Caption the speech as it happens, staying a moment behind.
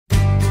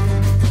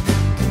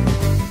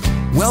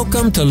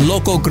Welcome to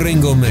Loco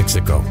Gringo,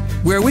 Mexico,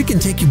 where we can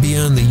take you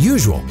beyond the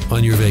usual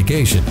on your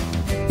vacation.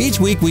 Each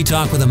week we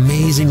talk with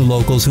amazing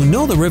locals who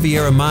know the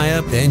Riviera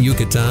Maya and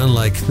Yucatan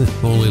like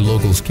only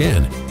locals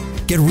can.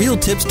 Get real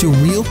tips to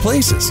real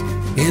places,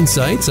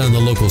 insights on the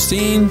local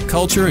scene,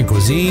 culture, and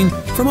cuisine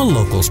from a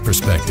local's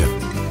perspective.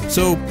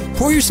 So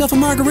pour yourself a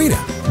margarita,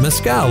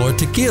 mezcal, or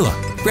tequila,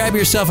 grab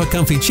yourself a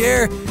comfy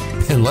chair,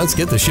 and let's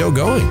get the show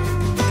going.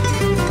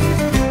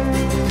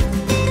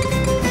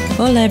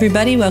 Hola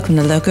everybody, welcome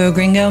to Loco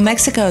Gringo,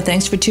 Mexico.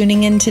 Thanks for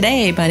tuning in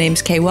today. My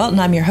name's Kay Walton,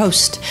 I'm your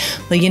host.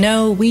 Well, you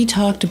know, we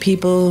talk to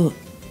people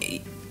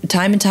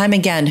time and time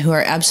again who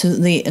are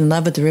absolutely in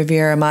love with the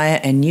Riviera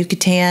Maya and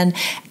Yucatan.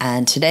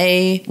 And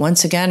today,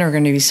 once again, we're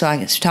going to be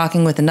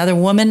talking with another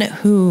woman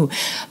who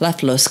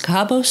left Los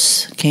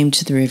Cabos, came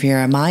to the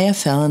Riviera Maya,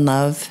 fell in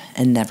love,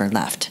 and never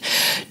left.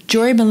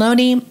 Jorie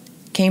Maloney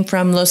came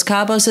from Los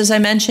Cabos, as I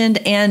mentioned,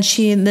 and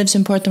she lives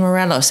in Puerto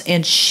Morelos.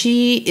 And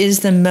she is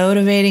the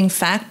motivating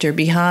factor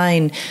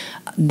behind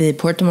the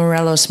Puerto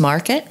Morelos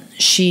Market.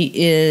 She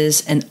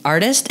is an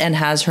artist and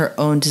has her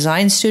own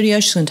design studio.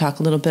 She's going to talk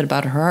a little bit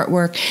about her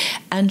artwork.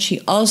 And she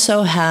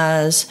also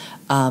has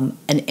an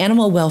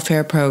animal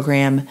welfare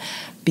program,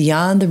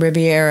 Beyond the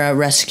Riviera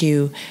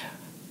Rescue,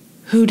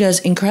 who does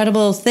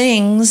incredible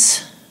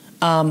things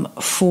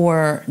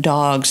for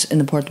dogs in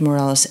the Puerto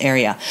Morelos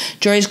area.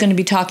 Jorie's going to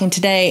be talking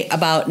today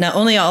about not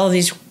only all of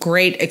these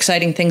great,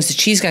 exciting things that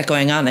she's got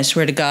going on. I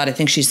swear to God, I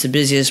think she's the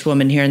busiest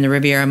woman here in the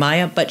Riviera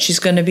Maya, but she's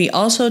going to be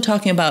also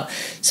talking about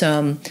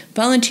some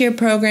volunteer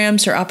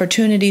programs or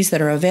opportunities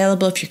that are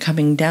available if you're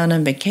coming down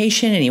on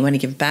vacation and you want to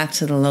give back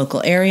to the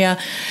local area.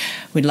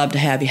 We'd love to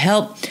have you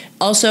help.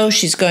 Also,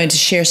 she's going to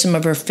share some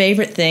of her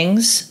favorite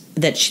things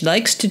that she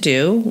likes to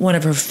do, one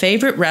of her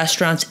favorite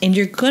restaurants, and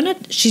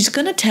she's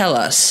gonna tell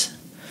us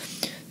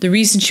the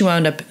reason she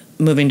wound up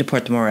moving to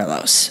Puerto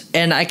Morelos.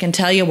 And I can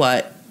tell you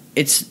what,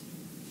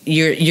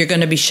 you're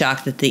gonna be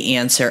shocked at the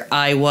answer.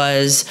 I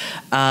was,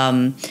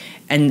 and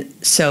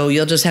so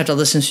you'll just have to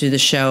listen to the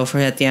show for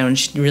at the end when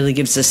she really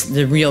gives us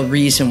the real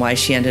reason why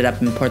she ended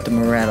up in Puerto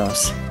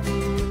Morelos.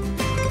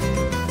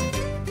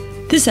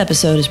 This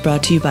episode is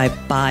brought to you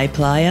by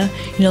Playa.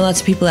 You know, lots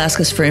of people ask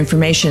us for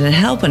information and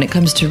help when it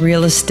comes to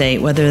real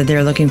estate, whether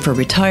they're looking for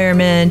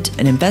retirement,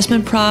 an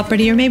investment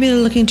property, or maybe they're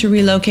looking to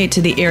relocate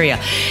to the area.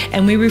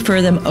 And we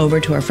refer them over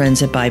to our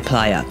friends at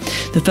Playa.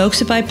 The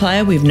folks at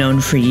Playa we've known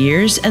for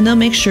years, and they'll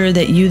make sure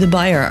that you, the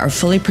buyer, are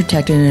fully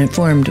protected and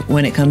informed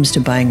when it comes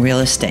to buying real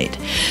estate.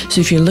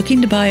 So if you're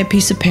looking to buy a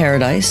piece of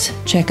paradise,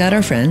 check out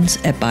our friends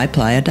at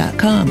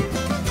buyplaya.com.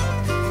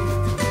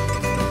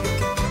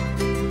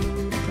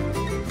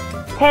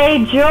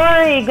 Hey,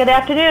 Jorie, good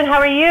afternoon. How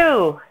are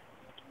you?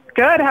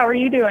 Good. How are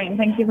you doing?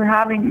 Thank you for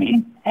having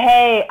me.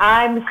 Hey,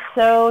 I'm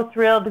so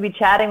thrilled to be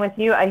chatting with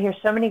you. I hear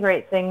so many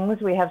great things.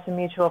 We have some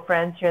mutual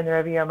friends here in the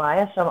Riviera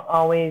Maya, so I'm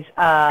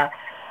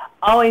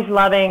always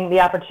loving the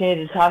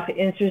opportunity to talk to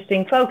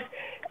interesting folks.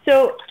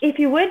 So if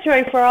you would,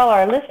 Jorie, for all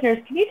our listeners,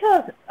 can you tell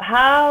us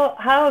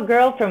how a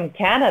girl from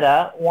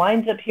Canada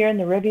winds up here in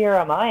the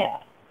Riviera Maya?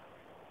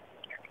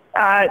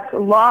 It's a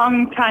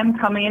long time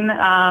coming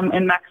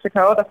in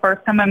Mexico. The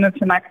first time I moved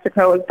to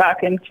Mexico was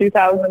back in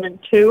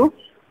 2002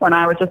 when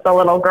I was just a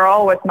little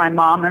girl with my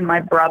mom and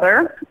my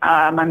brother.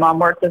 My mom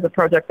worked as a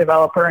project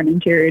developer and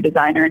interior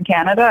designer in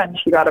Canada, and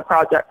she got a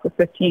project with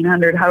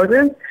 1,500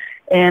 houses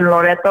in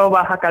Loreto,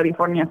 Baja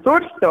California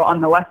Sur, so on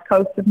the west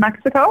coast of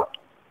Mexico.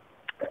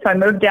 So I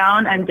moved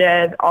down and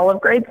did all of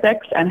grade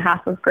 6 and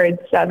half of grade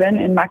 7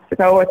 in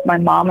Mexico with my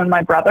mom and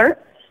my brother.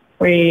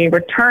 We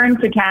returned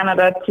to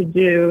Canada to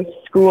do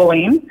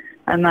schooling,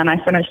 and then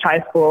I finished high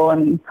school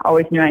and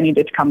always knew I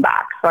needed to come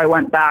back. So I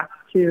went back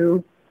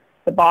to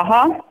the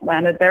Baja,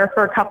 landed there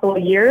for a couple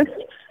of years,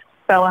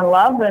 fell in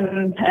love,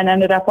 and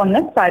ended up on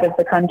this side of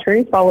the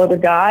country, followed a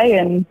guy,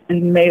 and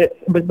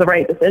it was the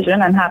right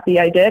decision. I'm happy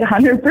I did,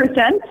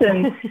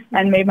 100%,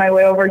 and made my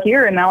way over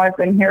here, and now I've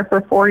been here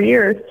for 4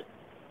 years.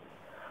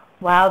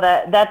 Wow,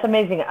 that's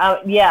amazing.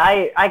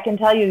 Yeah, I can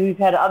tell you we've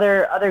had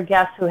other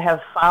guests who have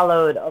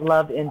followed a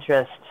love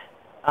interest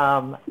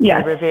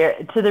yes.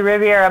 to the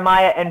Riviera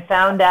Maya and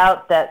found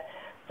out that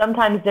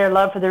sometimes their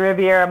love for the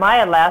Riviera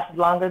Maya lasted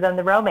longer than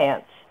the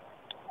romance.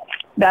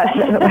 That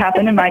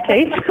happened in my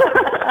case.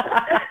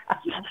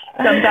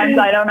 Sometimes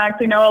I don't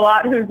actually know a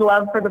lot whose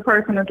love for the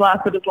person has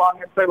lasted as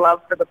long as their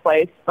love for the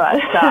place. But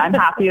I'm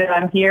happy that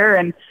I'm here,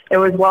 and it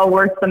was well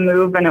worth the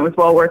move, and it was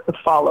well worth the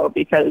follow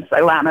because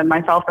I landed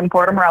myself in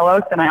Puerto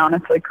Morelos, and I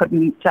honestly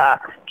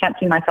can't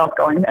see myself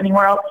going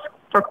anywhere else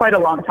for quite a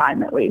long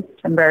time at least.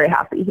 I'm very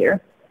happy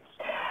here.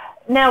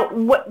 Now,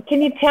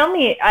 can you tell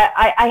me?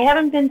 I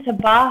haven't been to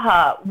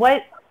Baja.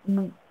 What's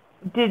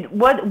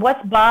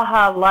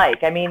Baja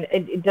like? I mean,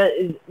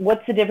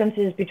 what's the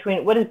differences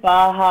between what is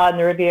Baja and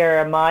the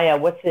Riviera Maya?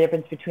 What's the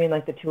difference between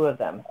like the two of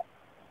them?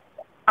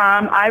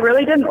 I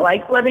really didn't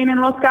like living in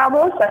Los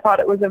Cabos. I thought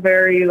it was a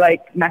very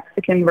like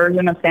Mexican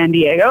version of San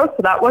Diego,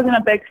 so that wasn't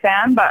a big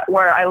fan. But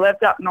where I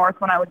lived up north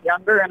when I was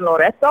younger in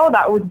Loreto,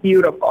 that was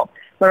beautiful.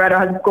 Loretto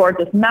has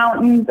gorgeous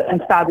mountains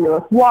and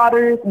fabulous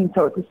waters, and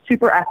so it's a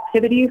super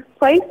activity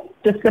place,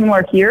 just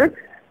similar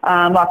here.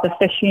 Lots of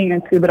fishing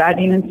and scuba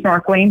diving and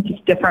snorkeling,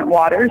 just different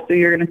waters, so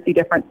you're going to see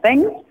different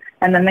things.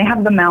 And then they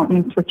have the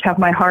mountains, which have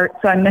my heart,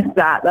 so I miss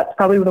that. That's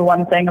probably the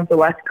one thing of the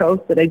West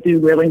Coast that I do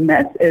really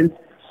miss is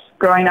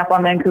growing up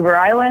on Vancouver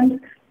Island.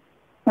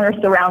 We're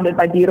surrounded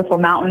by beautiful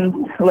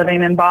mountains,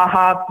 living in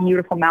Baja,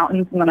 beautiful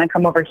mountains, and then I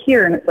come over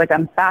here and it's like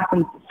I'm back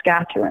in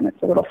Saskatchewan.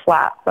 It's a little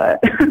flat, but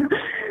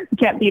you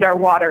can't beat our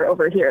water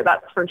over here,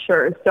 that's for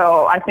sure.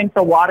 So I think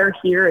the water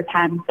here is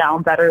hands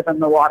down better than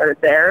the water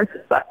there.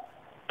 It's that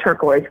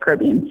turquoise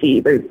Caribbean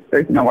Sea.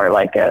 There's nowhere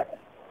like it.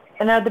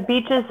 And are the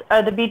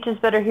beaches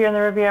better here in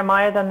the Riviera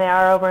Maya than they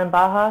are over in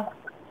Baja?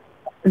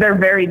 They're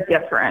very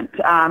different.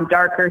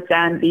 Darker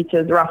sand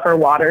beaches, rougher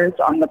waters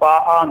on the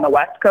Baja on the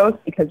West Coast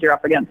because you're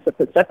up against the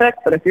Pacific.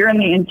 But if you're in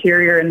the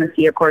interior in the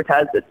Sea of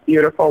Cortez, it's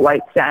beautiful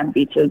white sand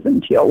beaches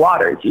and teal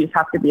waters. You just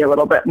have to be a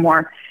little bit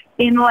more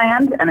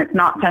inland, and it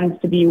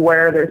tends to be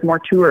where there's more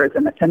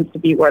tourism. It tends to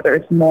be where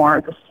there's more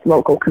just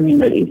local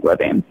communities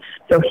living.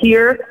 So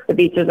here, the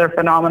beaches are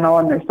phenomenal,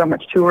 and there's so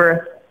much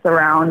tourists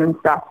around and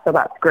stuff, so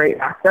that's great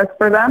access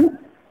for them.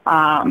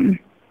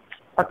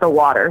 But the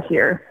water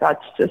here,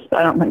 that's just,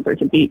 I don't think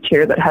there's a beach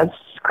here that has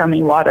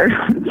crummy water.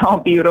 It's all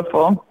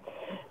beautiful.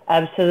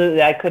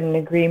 Absolutely, I couldn't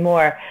agree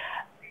more.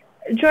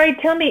 Jorie,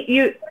 tell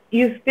me,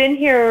 you've been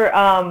here,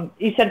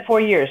 you said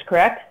 4 years,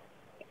 correct?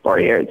 4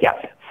 years,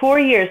 yes. 4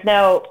 years.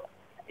 Now,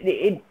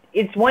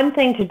 it's one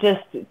thing to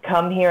just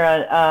come here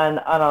on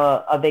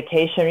a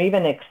vacation or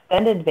even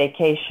extended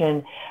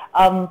vacation.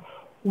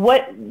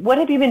 What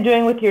have you been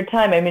doing with your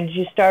time? I mean, did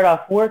you start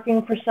off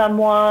working for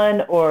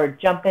someone or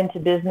jump into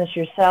business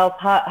yourself?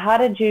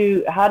 Unless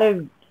you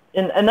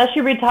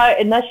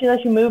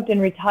moved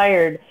and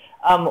retired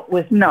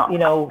with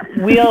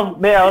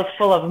wheelbarrows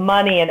full of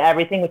money and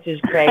everything, which is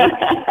great.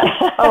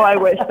 Oh, I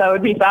wish that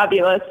would be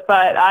fabulous.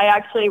 But I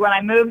actually, when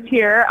I moved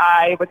here,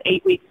 I was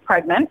 8 weeks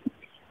pregnant.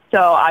 So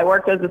I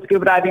worked as a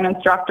scuba diving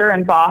instructor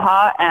in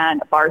Baja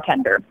and a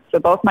bartender. So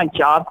both my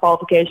job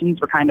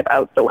qualifications were kind of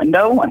out the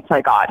window once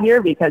I got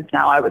here because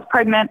now I was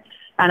pregnant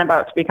and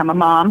about to become a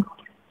mom.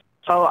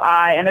 So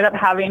I ended up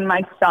having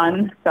my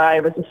son. So I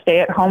was a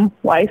stay-at-home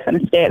wife and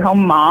a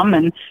stay-at-home mom,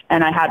 and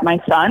I had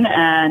my son,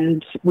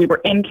 and we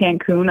were in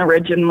Cancun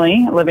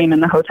originally, living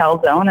in the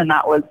hotel zone, and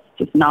that was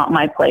just not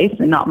my place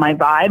and not my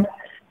vibe.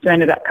 So I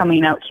ended up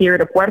coming out here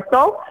to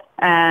Puerto.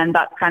 And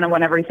that's kind of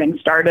when everything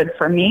started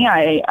for me.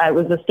 I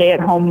was a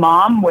stay-at-home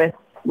mom with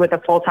a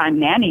full-time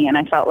nanny, and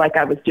I felt like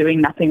I was doing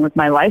nothing with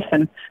my life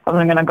and I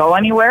wasn't going to go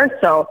anywhere.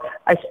 So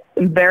I'm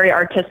very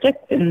artistic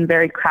and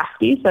very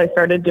crafty. So I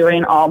started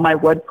doing all my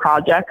wood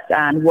projects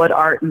and wood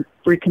art and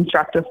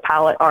reconstructive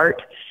palette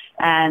art.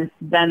 And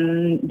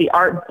then the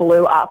art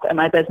blew up and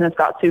my business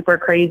got super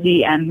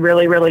crazy and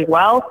really, really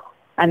well.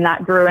 And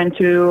that grew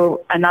into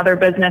another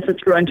business,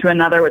 which grew into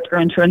another, which grew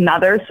into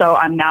another. So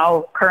I'm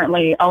now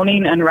currently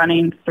owning and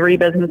running 3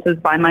 businesses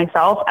by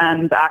myself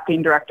and the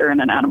acting director in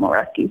an animal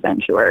rescue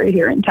sanctuary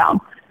here in town.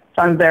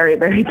 So I'm very,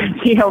 very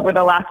busy. Over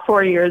the last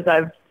 4 years,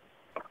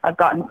 I've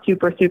gotten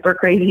super, super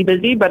crazy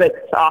busy, but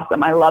it's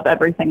awesome. I love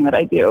everything that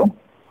I do.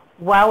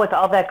 Wow, with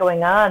all that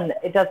going on,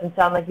 it doesn't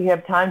sound like you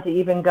have time to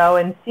even go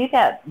and see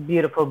that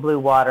beautiful blue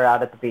water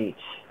out at the beach.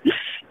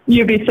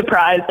 You'd be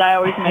surprised. I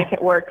always make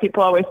it work.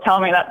 People always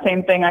tell me that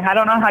same thing. Like, I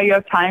don't know how you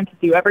have time to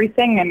do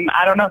everything, and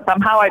I don't know,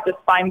 somehow I just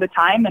find the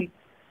time. And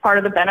part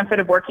of the benefit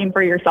of working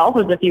for yourself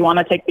is if you want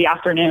to take the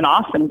afternoon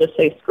off and just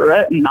say screw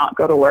it and not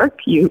go to work,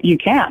 you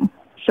can.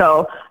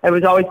 So it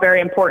was always very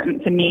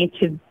important to me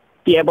to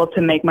be able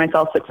to make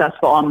myself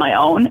successful on my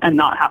own and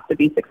not have to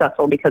be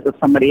successful because of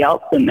somebody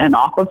else and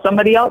off of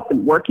somebody else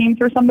and working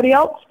for somebody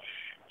else.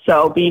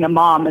 So being a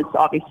mom is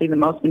obviously the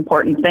most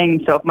important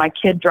thing. So if my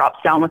kid drops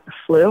down with the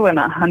flu and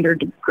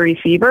 100-degree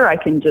fever, I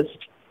can just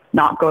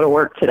not go to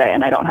work today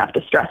and I don't have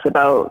to stress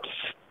about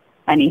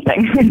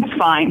anything. It's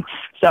fine.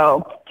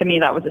 So to me,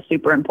 that was a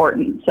super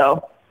important.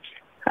 So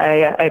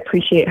I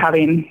appreciate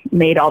having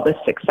made all this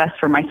success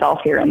for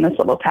myself here in this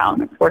little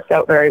town. It's worked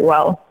out very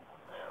well.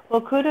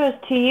 Well, kudos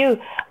to you.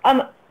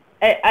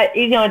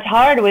 It's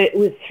hard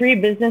with 3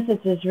 businesses.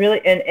 Is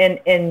really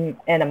and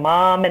a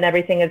mom and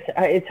everything.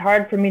 It's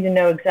hard for me to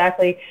know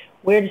exactly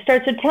where to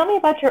start. So tell me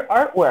about your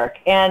artwork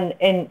and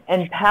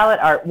palette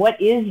art.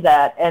 What is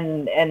that?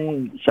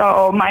 And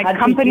so my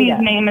company's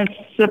name is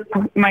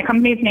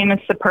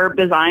Xuperb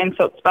Designs.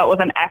 So it's spelled with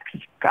an X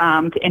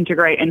to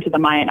integrate into the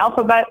Mayan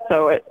alphabet.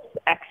 So it's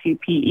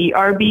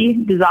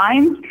Xuperb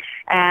Designs.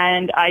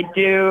 And I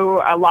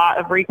do a lot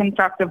of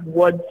reconstructive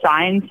wood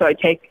signs. So I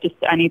take just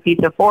any piece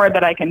of board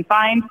that I can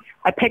find.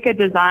 I pick a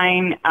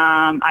design,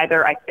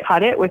 either I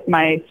cut it with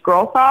my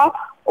scroll saw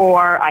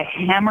or I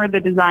hammer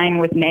the design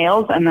with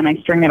nails and then I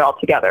string it all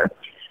together.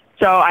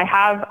 So I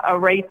have a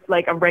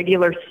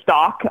regular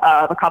stock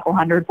of a couple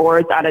hundred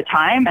boards at a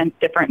time and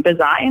different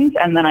designs,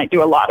 and then I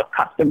do a lot of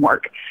custom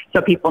work.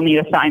 So people need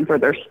a sign for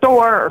their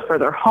store or for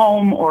their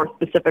home or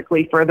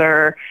specifically for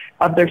their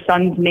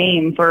son's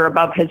name for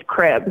above his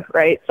crib,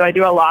 right? So I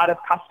do a lot of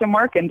custom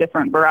work in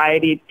different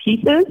variety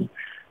pieces.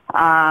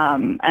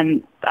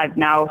 And I've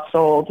now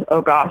sold,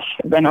 I've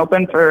been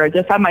open I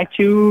just had my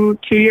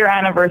two-year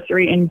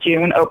anniversary in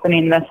June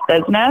opening this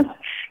business,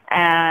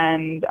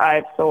 and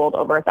I've sold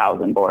over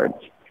 1,000 boards.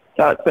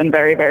 So it's been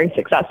very, very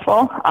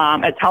successful.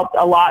 It's helped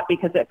a lot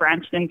because it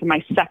branched into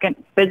my second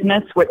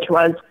business, which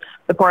was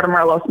the Puerto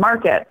Morelos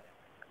Market.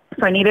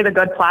 So I needed a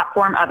good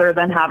platform other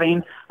than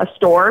having a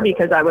store,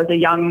 because I was a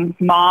young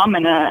mom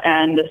and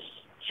a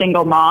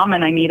single mom,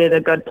 and I needed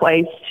a good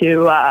place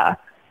to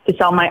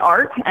sell my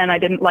art. And I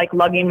didn't like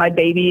lugging my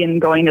baby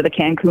and going to the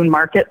Cancun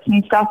markets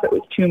and stuff. It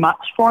was too much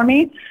for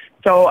me.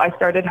 So I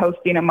started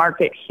hosting a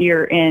market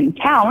here in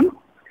town,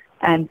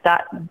 and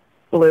that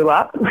blew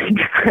up like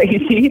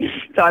crazy.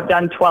 So I've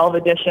done 12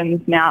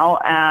 editions now,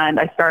 and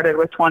I started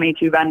with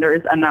 22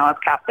 vendors, and now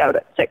I've capped out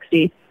at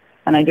 60.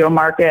 And I do a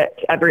market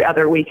every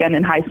other weekend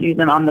in high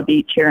season on the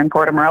beach here in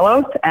Puerto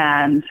Morelos,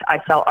 and I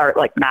sell art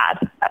like mad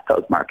at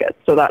those markets.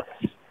 So that's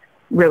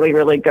really,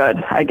 really good.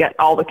 I get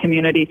all the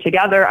community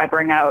together. I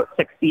bring out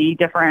 60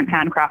 different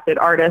handcrafted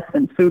artists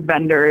and food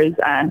vendors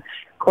and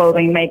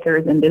clothing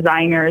makers and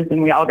designers,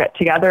 and we all get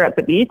together at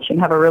the beach and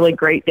have a really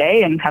great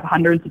day and have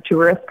hundreds of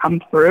tourists come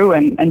through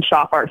and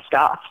shop our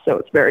stuff. So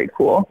it's very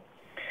cool.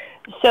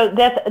 So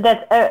that's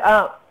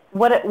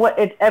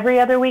it's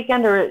every other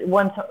weekend or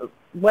once?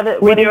 We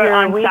do it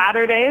on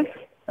Saturdays.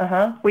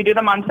 We do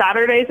them on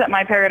Saturdays at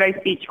my Paradise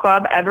Beach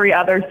Club, every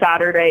other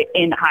Saturday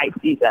in high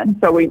season.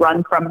 So we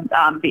run from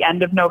the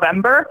end of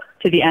November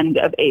to the end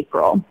of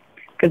April.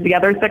 Because the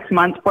other 6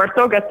 months,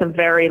 Puerto gets a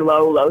very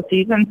low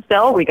season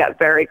still. We get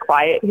very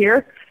quiet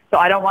here. So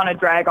I don't want to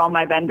drag all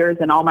my vendors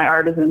and all my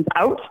artisans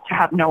out to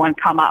have no one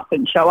come up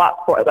and show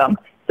up for them.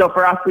 So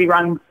for us, we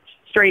run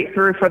straight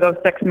through for those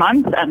 6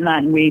 months, and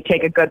then we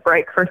take a good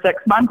break for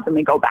 6 months and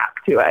we go back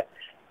to it.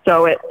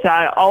 So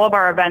all of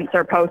our events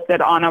are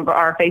posted on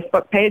our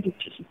Facebook page,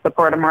 which is the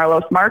Puerto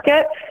Morelos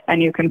Market,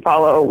 and you can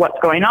follow what's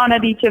going on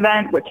at each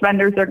event, which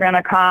vendors are going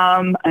to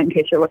come, in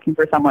case you're looking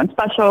for someone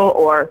special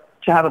or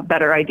to have a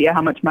better idea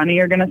how much money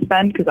you're going to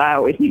spend, because I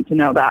always need to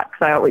know that,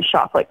 because I always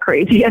shop like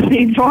crazy at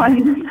these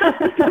ones.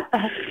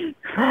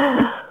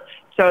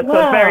 So it's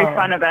a very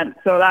fun event.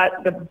 So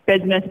that the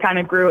business kind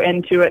of grew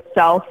into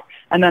itself.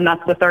 And then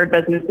that's the third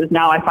business is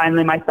now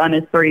my son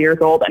is 3 years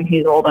old, and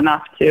he's old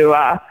enough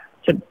to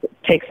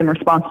take some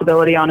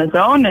responsibility on his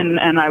own,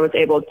 and I was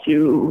able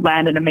to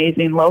land an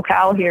amazing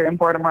locale here in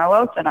Puerto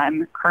Morelos, and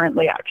I'm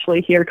currently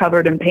actually here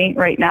covered in paint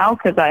right now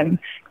because I'm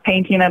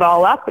painting it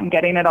all up and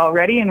getting it all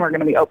ready, and we're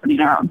going to be opening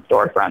our own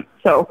storefront.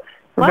 So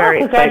we're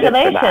very excited for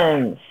that.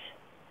 Congratulations.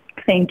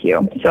 Thank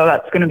you. So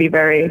that's going to be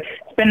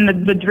it's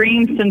been the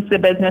dream since the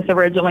business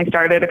originally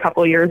started a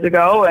couple of years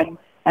ago,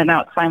 and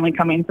now it's finally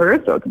coming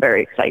through, so it's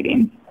very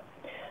exciting.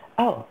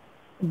 Oh,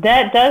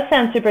 that does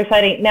sound super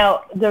exciting.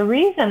 Now, the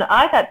reason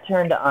I got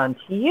turned on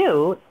to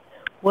you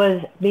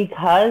was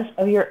because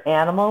of your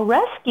animal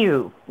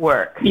rescue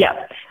work.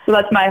 Yeah. So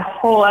that's my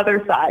whole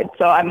other side.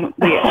 So I'm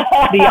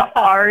the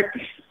art.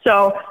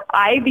 So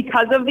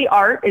because of the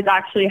art is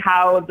actually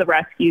how the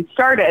rescue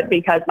started,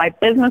 because my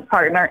business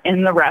partner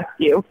in the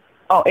rescue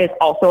is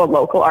also a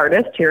local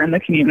artist here in the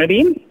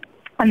community.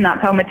 And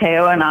that's how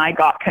Mateo and I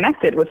got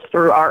connected, was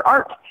through our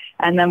art.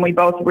 And then we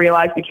both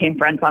became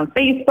friends on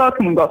Facebook,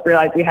 and we both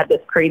realized we had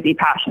this crazy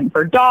passion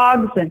for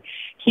dogs. And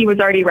he was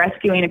already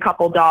rescuing a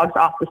couple dogs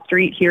off the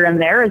street here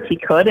and there as he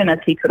could and as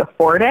he could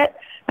afford it.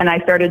 And I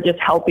started just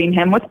helping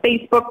him with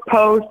Facebook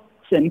posts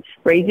and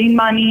raising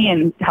money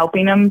and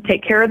helping him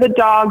take care of the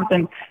dogs.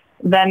 And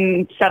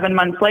then 7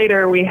 months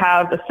later, we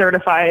have the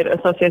certified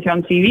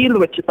Asociación Civil,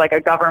 which is like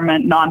a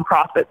government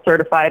nonprofit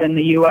certified in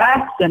the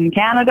U.S. and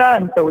Canada.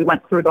 And so we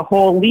went through the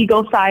whole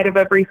legal side of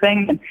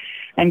everything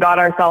and got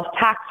ourselves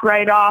tax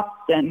write-offs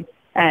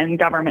and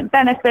government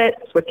benefits,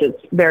 which is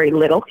very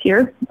little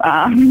here.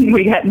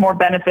 We get more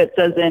benefits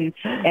as in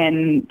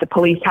the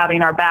police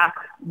having our back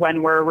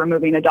when we're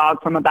removing a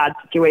dog from a bad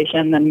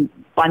situation than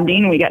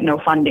funding. We get no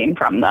funding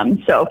from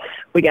them. So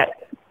we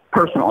get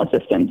personal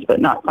assistance, but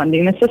not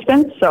funding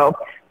assistance. So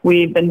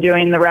we've been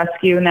doing the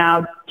rescue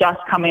now, just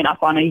coming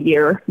up on a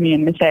year, me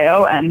and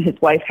Mateo, and his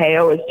wife,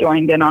 Heo, has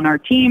joined in on our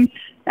team.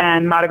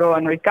 And Margot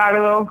and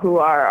Ricardo, who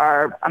are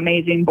our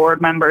amazing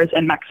board members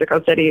in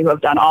Mexico City, who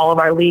have done all of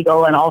our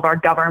legal and all of our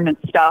government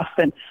stuff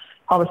and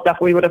all the stuff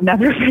we would have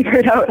never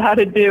figured out how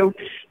to do.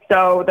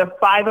 So the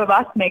 5 of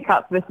us make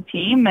up this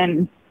team,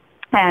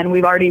 and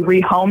we've already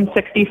rehomed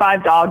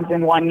 65 dogs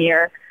in 1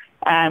 year.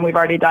 And we've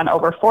already done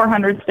over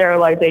 400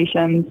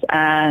 sterilizations,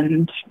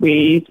 and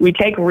we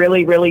take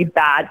really, really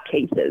bad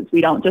cases. We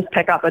don't just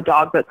pick up a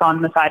dog that's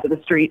on the side of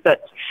the street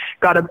that's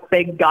got a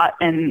big gut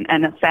and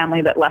a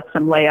family that lets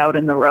them lay out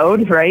in the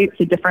road, right?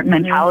 It's a different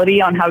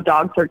mentality on how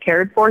dogs are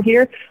cared for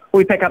here.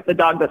 We pick up the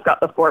dog that's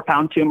got the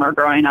 4-pound tumor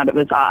growing out of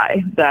his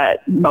eye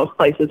that most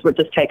places would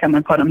just take him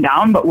and put him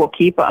down, but we'll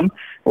keep him.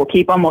 We'll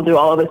do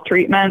all of his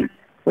treatment.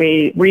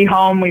 We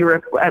rehome,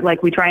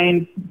 we try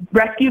and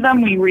rescue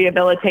them, we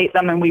rehabilitate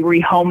them, and we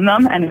rehome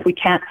them. And if we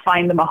can't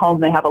find them a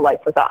home, they have a life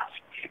with us.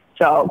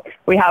 So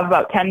we have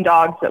about 10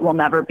 dogs that will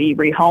never be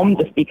rehomed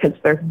just because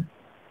they're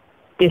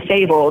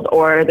disabled,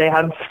 or they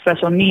have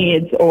special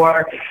needs,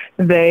 or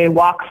they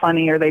walk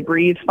funny, or they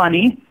breathe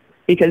funny,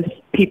 because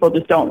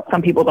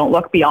some people don't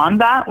look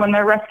beyond that when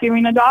they're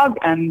rescuing a dog,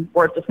 and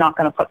we're just not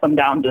going to put them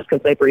down just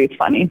because they breathe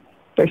funny.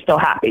 They're still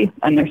happy,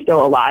 and they're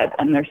still alive,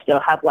 and they still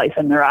have life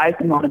in their eyes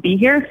and want to be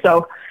here.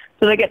 So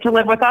they get to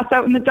live with us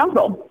out in the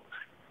jungle.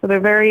 So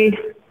they're a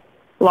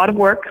lot of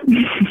work.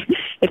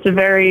 It's a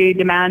very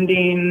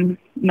demanding,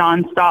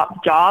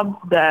 nonstop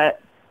job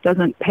that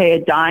doesn't pay a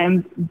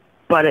dime,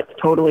 but it's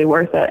totally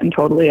worth it and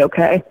totally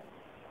okay.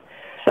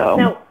 So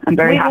now, I'm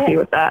very happy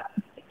with that.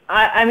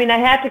 I mean, I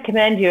have to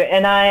commend you,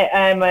 and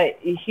I'm a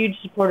huge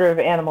supporter of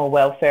animal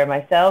welfare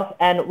myself,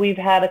 and we've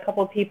had a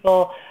couple of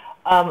people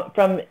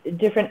from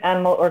different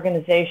animal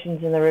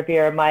organizations in the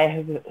Riviera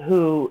Maya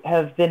who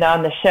have been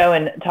on the show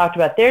and talked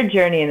about their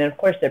journey and, of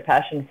course, their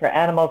passion for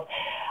animals.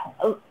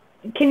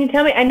 Can you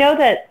tell me, I know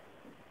that,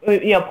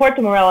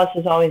 Puerto Morelos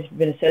has always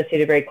been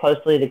associated very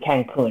closely to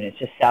Cancun. It's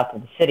just south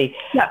of the city.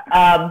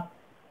 Yeah.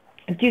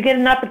 Do you get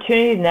an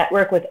opportunity to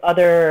network with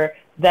other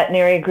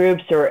veterinary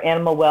groups or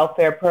animal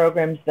welfare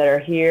programs that are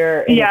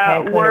here in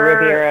Cancun or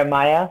Riviera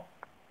Maya?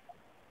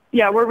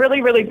 Yeah, we're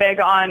really, really big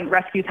on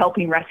rescues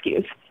helping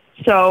rescues.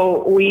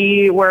 So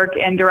we work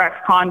in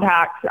direct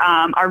contact.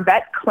 Our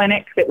vet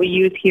clinic that we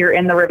use here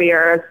in the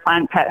Riviera is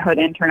Planned Parenthood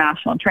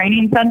International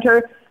Training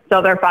Center.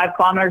 So they're 5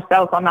 kilometers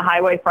south on the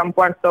highway from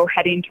Puerto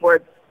heading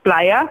towards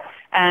Playa,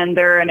 and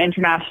they're an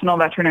international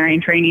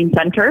veterinarian training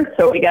center.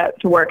 So we get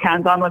to work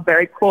hands-on with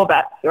very cool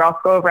vets. They're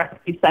also a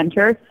rescue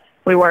center.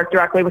 We work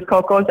directly with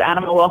Coco's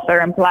Animal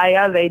Welfare in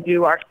Playa. They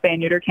do our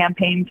spay-neuter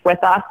campaigns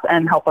with us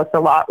and help us a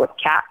lot with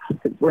cats,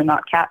 because we're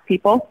not cat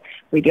people.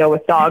 We deal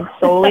with dogs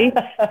solely.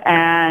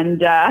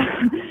 And,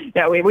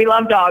 we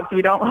love dogs.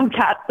 We don't love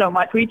cats so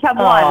much. We each have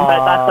one,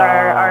 but that's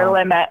our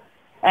limit.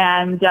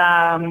 And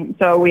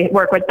so we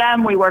work with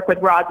them. We work with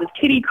Rod's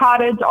Kitty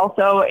Cottage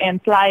also in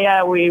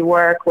Playa. We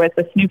work with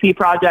the Snoopy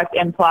Project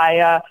in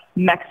Playa,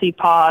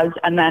 Mexipaws,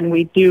 and then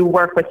we do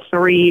work with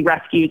 3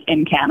 rescues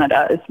in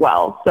Canada as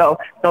well. So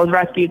those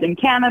rescues in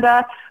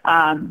Canada,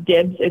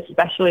 Dibs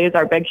especially is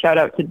our big shout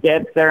out to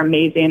Dibs. They're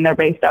amazing. They're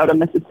based out of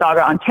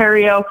Mississauga,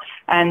 Ontario,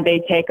 and they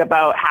take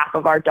about half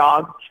of our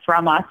dogs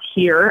from us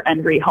here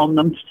and rehome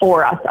them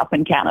for us up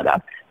in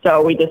Canada.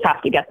 So we just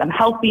have to get them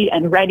healthy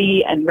and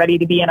ready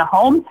to be in a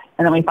home.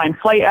 And then we find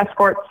flight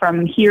escorts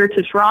from here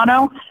to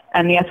Toronto,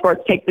 and the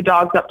escorts take the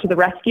dogs up to the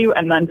rescue.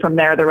 And then from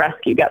there, the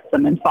rescue gets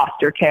them in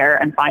foster care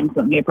and finds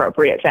them the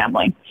appropriate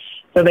family.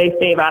 So they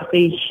save us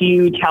a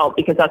huge help,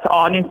 because that's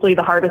honestly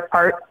the hardest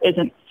part,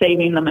 isn't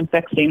saving them and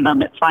fixing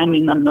them. It's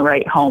finding them the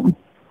right home.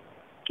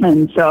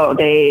 And so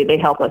they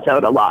help us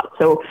out a lot.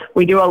 So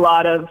we do a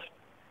lot of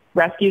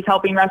rescues,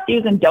 helping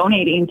rescues, and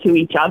donating to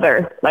each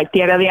other. Like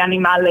Tierra de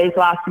Animales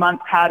last month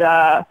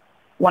had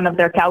one of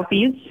their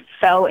cowpies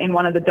fell in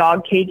one of the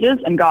dog cages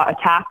and got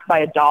attacked by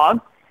a dog,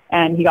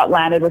 and he got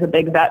landed with a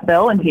big vet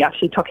bill, and he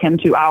actually took him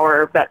to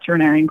our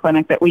veterinarian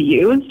clinic that we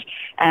used.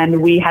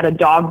 And we had a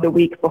dog the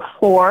week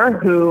before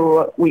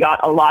who we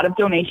got a lot of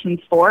donations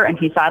for, and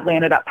he sadly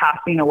ended up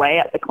passing away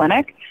at the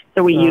clinic.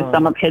 So we used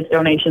some of his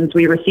donations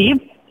we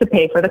received to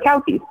pay for the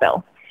cowpies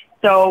bill.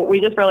 So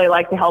we just really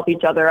like to help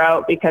each other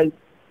out, because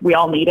we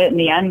all need it in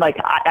the end. Like,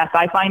 if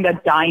I find a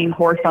dying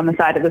horse on the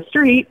side of the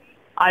street,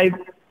 I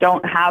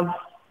don't have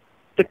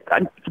the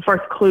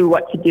first clue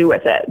what to do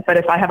with it. But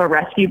if I have a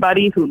rescue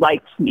buddy who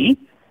likes me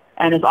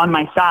and is on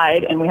my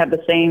side, and we have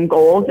the same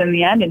goals in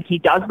the end, and he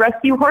does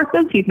rescue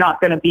horses, he's not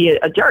going to be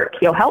a jerk.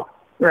 He'll help,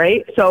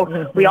 right?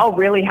 So we all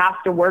really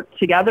have to work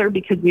together,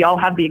 because we all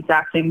have the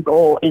exact same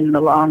goal in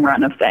the long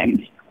run of things.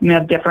 We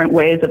have different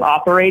ways of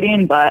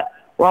operating, but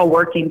we're all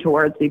working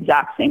towards the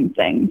exact same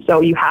thing.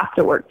 So you have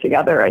to work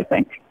together, I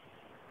think.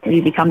 Or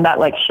you become that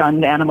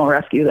shunned animal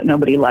rescue that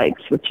nobody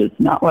likes, which is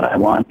not what I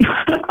want.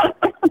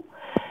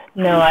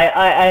 No,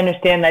 I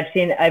understand. I've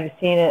seen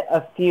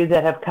a few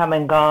that have come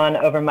and gone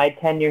over my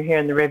tenure here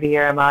in the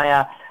Riviera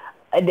Maya.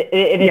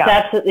 It is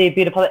absolutely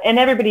beautiful, and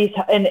everybody's,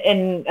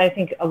 and I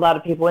think a lot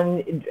of people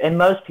and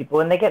most people,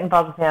 when they get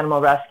involved with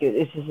animal rescue,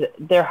 it's just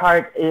their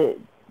heart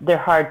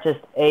just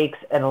aches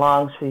and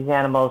longs for these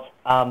animals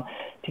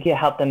to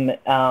help them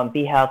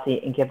be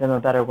healthy and give them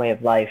a better way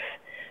of life.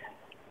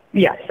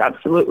 Yes,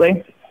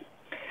 absolutely.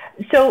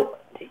 So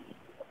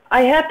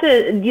I have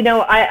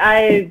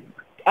to,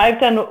 I've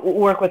done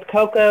work with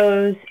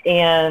Coco's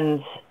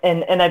and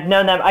I've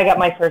known them. I got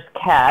my first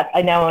cat.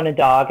 I now own a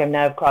dog.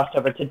 I've crossed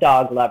over to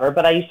dog lover,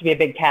 but I used to be a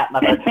big cat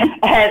lover.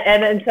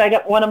 and so I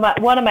got one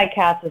of my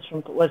cats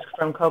was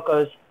from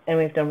Coco's, and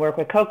we've done work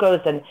with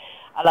Coco's, and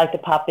I like to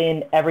pop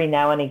in every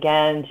now and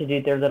again to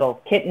do their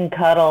little kitten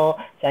cuddle,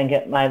 so I can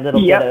get my little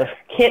bit of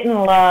kitten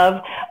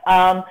love.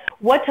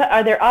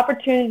 Are there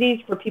opportunities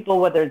for people,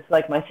 whether it's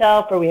like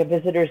myself or we have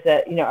visitors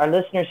that, our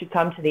listeners who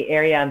come to the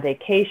area on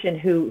vacation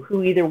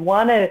who either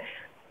want to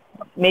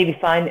maybe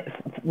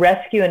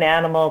rescue an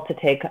animal to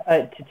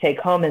take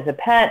home as a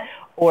pet,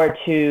 or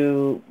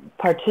to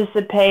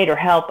participate or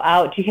help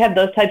out? Do you have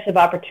those types of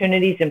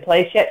opportunities in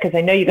place yet? Because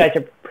I know you guys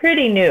are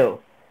pretty new.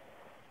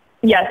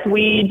 Yes,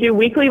 we do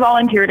weekly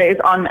volunteer days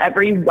on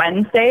every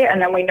Wednesday,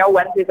 and then we know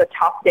Wednesday's a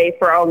tough day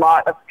for a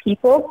lot of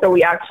people, so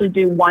we actually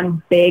do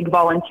one big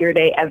volunteer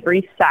day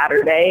every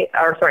Saturday,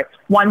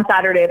 one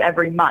Saturday of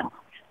every month.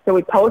 So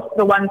we post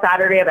the one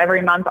Saturday of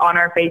every month on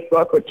our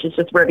Facebook, which is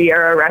just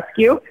Riviera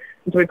Rescue.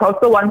 So we post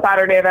the one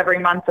Saturday of every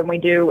month, and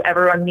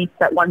everyone meets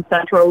at one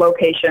central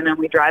location, and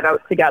we drive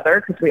out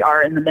together because we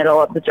are in the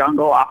middle of the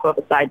jungle off of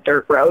a side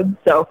dirt road.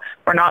 So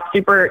we're not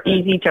super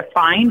easy to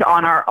find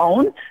on our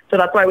own. So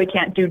that's why we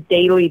can't do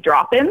daily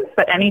drop-ins.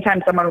 But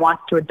anytime someone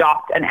wants to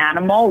adopt an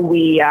animal,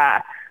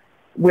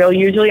 we'll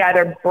usually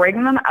either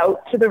bring them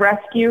out to the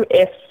rescue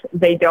if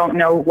they don't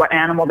know what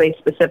animal they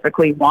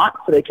specifically want,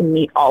 so they can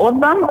meet all of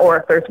them, or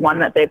if there's one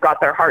that they've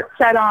got their heart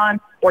set on,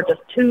 or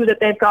just two that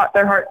they've got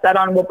their heart set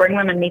on, we'll bring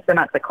them and meet them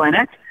at the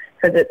clinic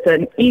because it's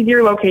an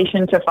easier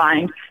location to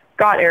find,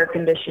 got air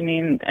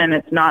conditioning, and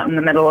it's not in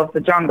the middle of the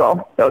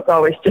jungle. So it's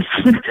always just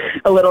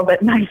a little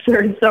bit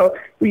nicer. So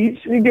we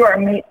usually do our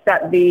meets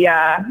at the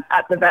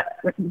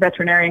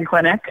veterinarian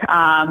clinic.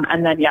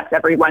 And then, yes,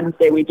 every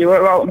Wednesday we do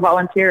a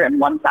volunteer, and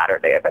one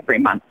Saturday of every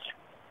month.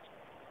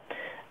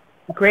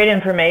 Great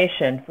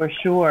information for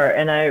sure,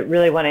 and I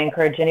really want to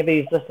encourage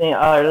anybody who's listening,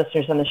 all our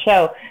listeners on the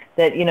show,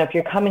 that if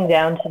you're coming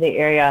down to the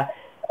area,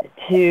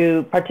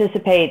 to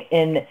participate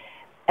in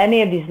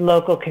any of these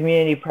local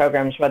community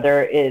programs,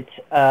 whether it's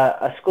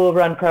a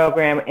school-run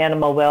program,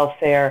 animal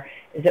welfare,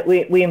 is that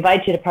we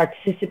invite you to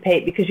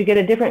participate because you get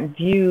a different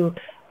view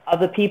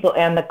of the people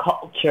and the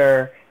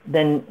culture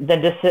than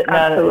just sitting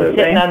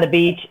on the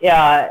beach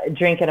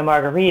drinking a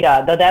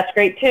margarita, though that's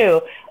great too.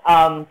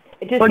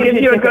 It just gives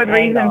you a good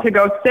reason to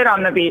go sit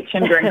on the beach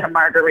and drink a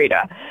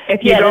margarita.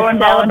 If you go and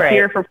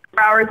volunteer for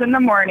 4 hours in the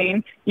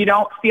morning, you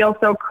don't feel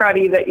so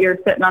cruddy that you're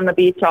sitting on the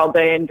beach all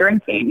day and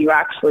drinking. You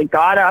actually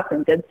got up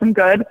and did some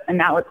good, and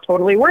now it's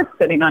totally worth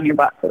sitting on your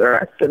butt for the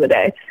rest of the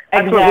day.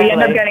 That's what we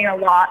end up getting a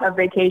lot of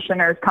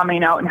vacationers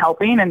coming out and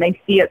helping, and they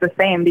see it the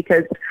same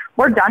because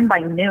we're done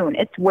by noon.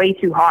 It's way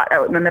too hot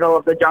out in the middle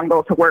of the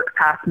jungle to work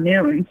past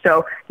noon.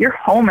 So you're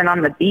home and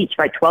on the beach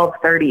by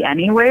 12:30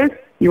 anyways.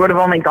 You would have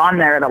only gone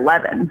there at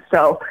 11.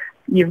 So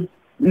you've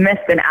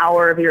missed an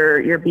hour of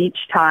your beach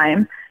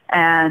time,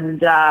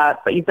 and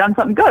but you've done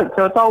something good.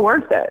 So it's all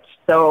worth it.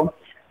 So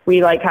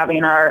we like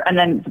having and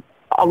then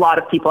a lot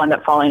of people end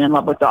up falling in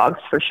love with dogs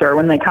for sure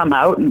when they come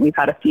out. And we've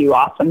had a few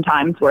awesome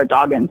times where a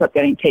dog ends up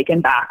getting taken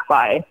back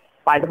by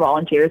the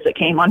volunteers that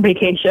came on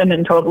vacation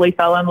and totally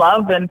fell in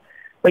love. And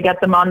we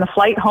get them on the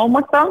flight home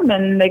with them,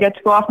 and they get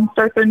to go off and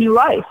start their new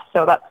life.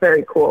 So that's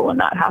very cool when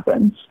that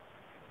happens.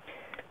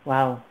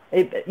 Wow.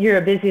 You're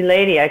a busy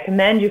lady. I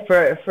commend you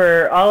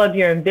for all of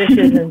your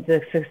ambitions and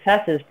the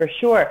successes for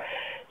sure.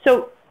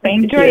 So,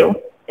 thank Jorie,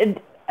 you.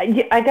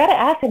 I got to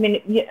ask. I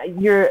mean,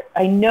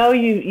 I know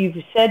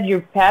you've said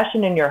your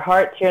passion and your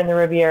heart here in the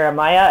Riviera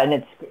Maya,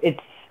 and it's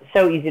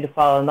so easy to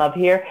fall in love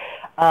here.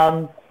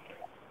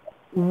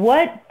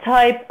 What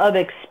type of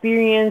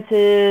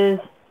experiences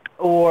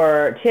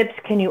or tips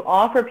can you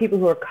offer people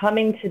who are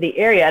coming to the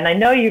area? And I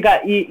know you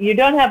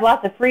don't have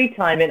lots of free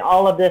time in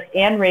all of this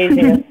and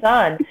raising a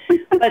son,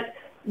 but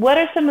what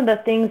are some of the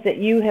things that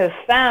you have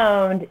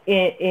found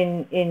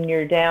in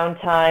your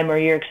downtime or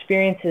your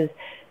experiences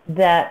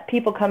that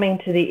people coming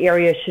to the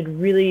area should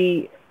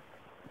really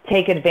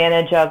take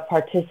advantage of,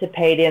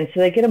 participate in, so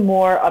they get a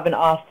more of an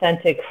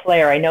authentic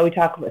flair? I know we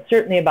talk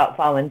certainly about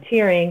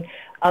volunteering.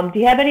 Do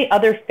you have any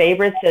other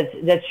favorites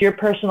that's your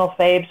personal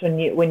faves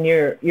when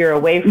you're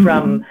away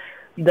from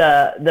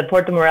the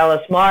Puerto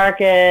Morelos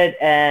Market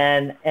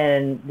and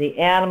the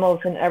animals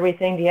and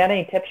everything? Do you have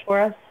any tips for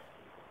us?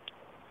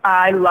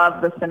 I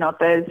love the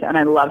cenotes and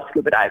I love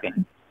scuba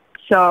diving.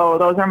 So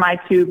those are my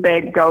two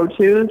big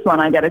go-tos when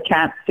I get a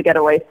chance to get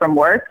away from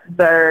work.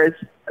 The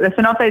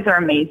cenotes are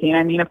amazing.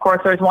 I mean, of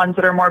course, there's ones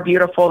that are more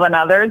beautiful than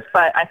others,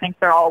 but I think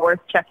they're all worth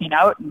checking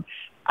out. And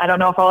I don't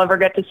know if I'll ever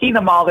get to see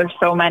them all. There's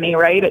so many,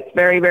 right? It's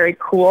very, very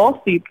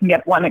cool. So you can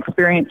get one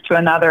experience to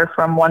another,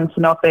 from one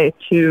cenote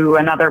to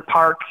another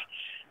park.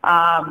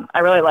 I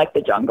really like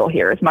the jungle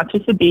here. As much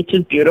as the beach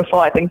is beautiful,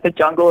 I think the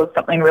jungle is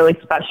something really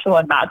special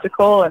and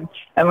magical. And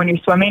when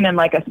you're swimming in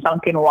like a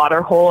sunken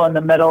water hole in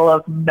the middle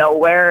of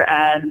nowhere,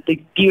 and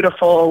the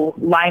beautiful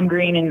lime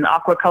green and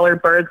aqua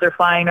colored birds are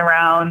flying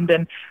around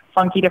and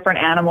funky different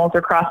animals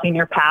are crossing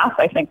your path,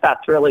 I think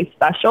that's really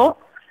special.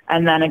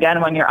 And then again,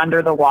 when you're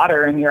under the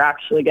water and you're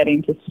actually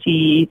getting to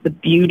see the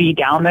beauty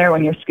down there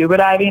when you're scuba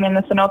diving in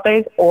the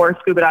cenotes or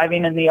scuba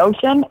diving in the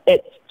ocean,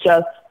 it's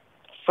just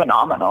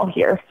phenomenal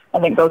here. I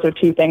think those are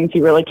two things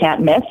you really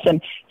can't miss.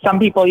 And some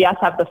people, yes,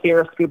 have the fear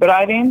of scuba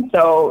diving.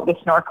 So the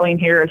snorkeling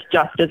here is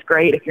just as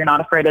great if you're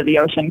not afraid of the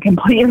ocean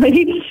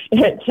completely.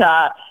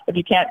 If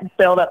you can't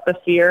build up the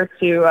fear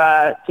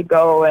to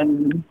go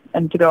and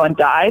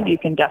dive, you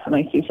can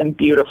definitely see some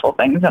beautiful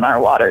things in our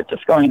water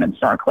just going and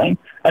snorkeling.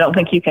 I don't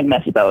think you can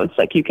miss those.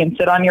 Like, you can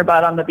sit on your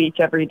butt on the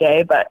beach every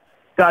day, but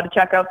got to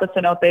check out the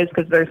cenotes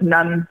because there's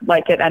none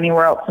like it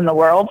anywhere else in the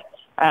world.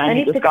 And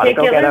you just got to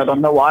go get out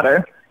on the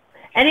water.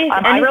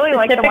 I really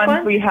like the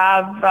ones we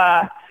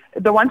have.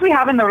 The ones we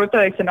have in the Ruta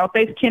de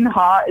Cenotes,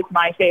 Kinha is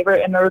my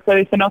favorite in the Ruta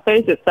de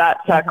Cenotes. It's at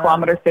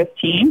kilometer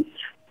 15.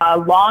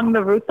 Along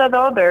the Ruta,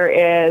 though, there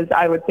is,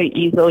 I would say,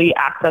 easily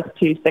access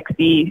to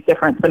 60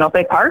 different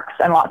cenote parks,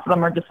 and lots of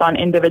them are just on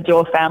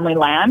individual family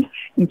land.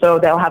 And so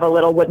they'll have a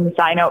little wooden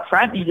sign out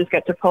front. You just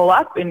get to pull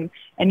up, and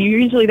you're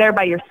usually there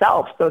by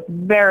yourself. So it's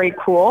very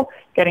cool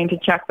getting to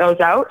check those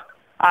out.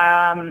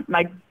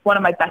 One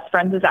of my best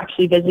friends is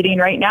actually visiting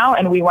right now,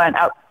 and we went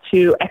out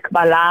to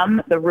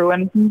Ekbalam, the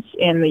ruins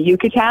in the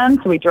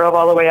Yucatan. So we drove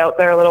all the way out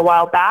there a little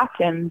while back,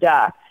 and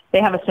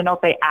they have a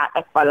cenote at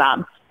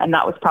Ekbalam. And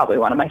that was probably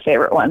one of my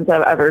favorite ones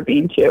I've ever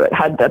been to. It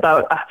had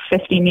about a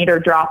 50-meter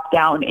drop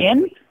down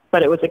in,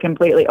 but it was a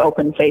completely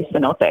open face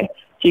cenote. So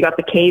you got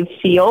the cave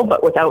feel,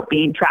 but without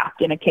being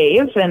trapped in a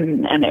cave,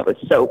 and it was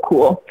so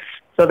cool.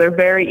 So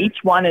each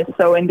one is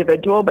so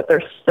individual, but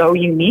they're so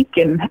unique.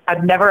 And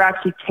I've never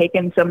actually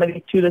taken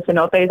somebody to the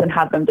cenotes and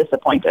had them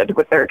disappointed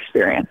with their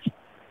experience.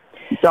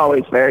 It's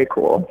always very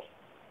cool.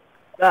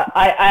 That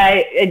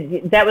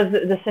was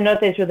the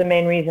cenotes were the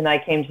main reason I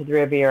came to the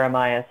Riviera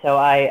Maya, so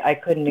I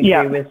couldn't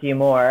agree with you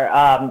more.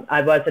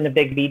 I wasn't a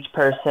big beach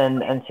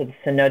person, and so the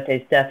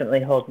cenotes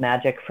definitely hold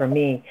magic for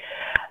me.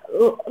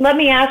 Let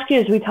me ask you,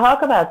 as we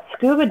talk about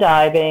scuba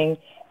diving,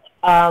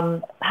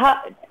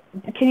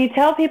 can you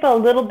tell people a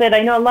little bit? I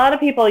know a lot of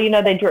people,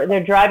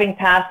 they're driving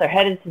past, they're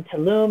headed to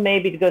Tulum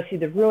maybe to go see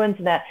the ruins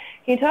and that.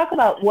 Can you talk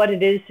about what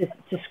it is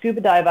to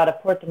scuba dive out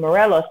of Puerto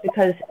Morelos?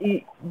 Because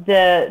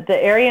the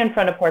area in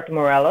front of Puerto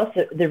Morelos,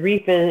 the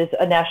reef is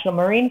a national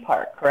marine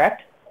park,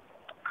 correct?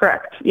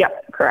 Correct. Yeah,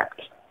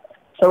 correct.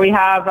 So we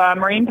have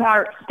marine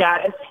park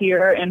status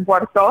here in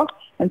Puerto,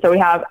 and so we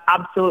have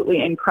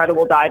absolutely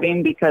incredible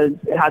diving because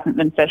it hasn't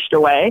been fished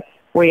away.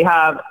 We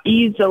have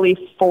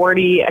easily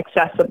 40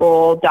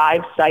 accessible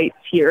dive sites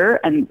here,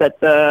 and that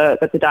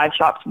the dive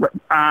shops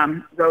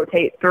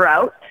rotate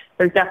throughout.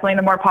 There's definitely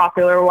the more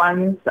popular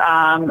ones,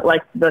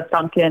 like the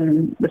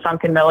sunken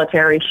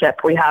military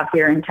ship we have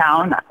here in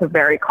town. That's a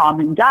very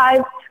common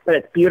dive, but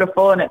it's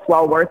beautiful and it's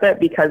well worth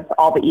it because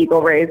all the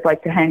eagle rays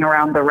like to hang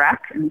around the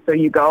wreck, and so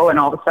you go and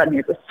all of a sudden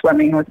you're just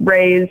swimming with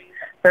rays.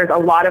 There's a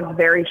lot of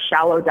very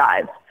shallow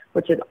dives,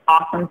 which is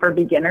awesome for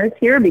beginners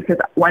here because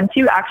once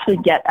you actually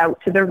get out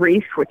to the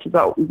reef, which is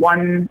about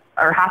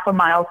half a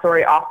mile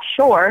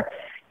offshore,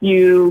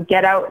 you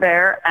get out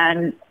there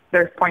and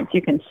there's points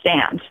you can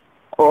stand,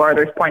 or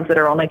there's points that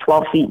are only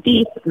 12 feet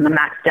deep and the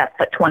max depth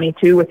at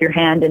 22 with your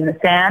hand in the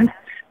sand.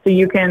 So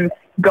you can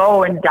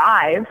go and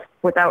dive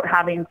without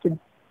having to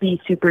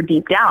be super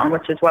deep down,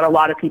 which is what a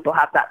lot of people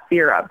have that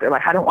fear of. They're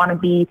like, I don't want to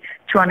be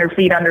 200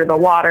 feet under the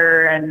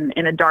water and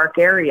in a dark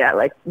area.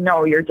 Like,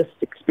 no, you're just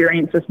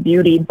experiencing this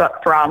beauty,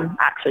 but from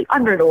actually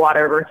under the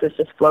water versus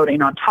just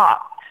floating on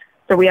top.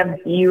 So we have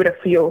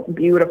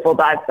beautiful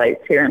dive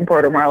sites here in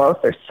Puerto Morelos.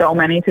 There's so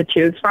many to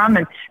choose from,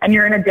 and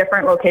you're in a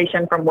different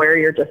location from where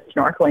you're just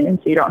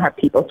snorkeling, so you don't have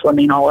people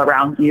swimming all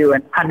around you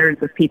and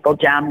hundreds of people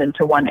jammed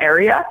into one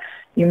area.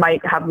 You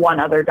might have one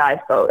other dive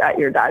boat at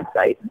your dive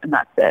site, and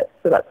that's it.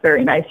 So that's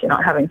very nice. You're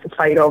not having to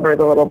fight over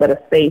the little bit of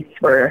space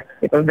where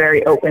you have a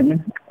very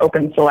open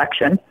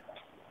selection.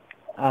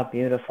 Oh,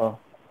 beautiful.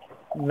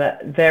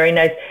 Very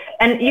nice.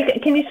 And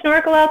can you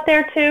snorkel out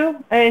there too?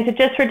 Is it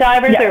just for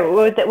divers, Yeah. or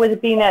with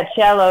it being that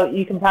shallow,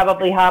 you can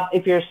probably hop,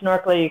 if you're a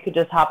snorkeler, you could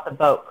just hop the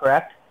boat,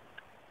 correct?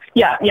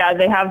 Yeah,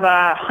 they have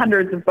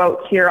hundreds of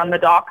boats here on the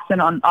docks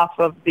and off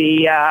of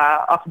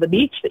the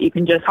beach that you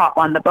can just hop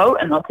on the boat,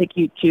 and they'll take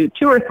you to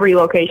 2 or 3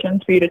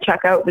 locations for you to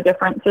check out the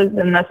differences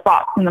in the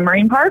spots in the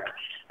marine park,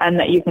 and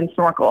that you can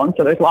snorkel. And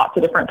so there's lots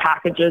of different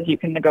packages you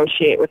can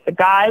negotiate with the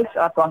guys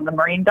up on the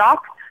marine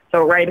dock.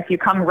 So if you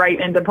come right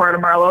into Puerto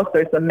Morelos,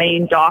 there's the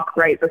main dock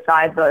right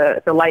beside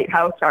the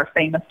lighthouse, our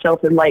famous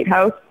tilted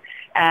lighthouse,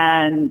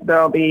 and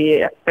there'll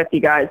be 50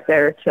 guys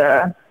there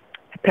to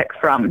pick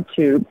from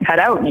to head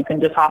out, and you can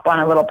just hop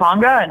on a little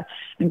ponga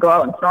and go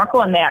out and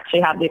snorkel, and they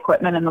actually have the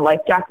equipment and the life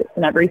jackets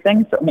and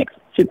everything, so it makes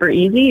it super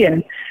easy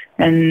and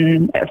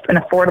an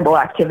affordable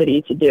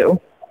activity to do.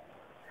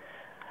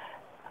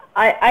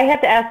 I have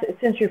to ask,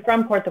 since you're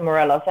from Puerto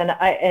Morelos, and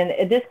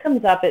this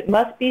comes up, it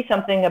must be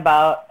something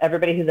about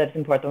everybody who lives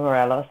in Puerto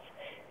Morelos,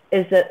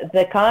 is that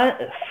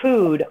the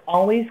food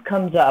always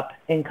comes up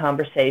in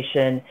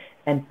conversation,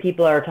 and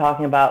people are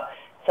talking about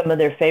some of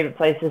their favorite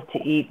places to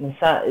eat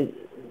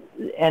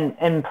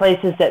and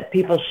places that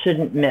people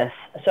shouldn't miss.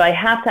 So I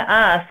have to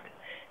ask,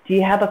 do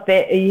you have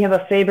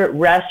a favorite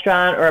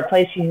restaurant or a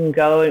place you can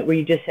go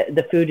where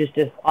the food is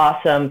just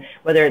awesome,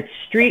 whether it's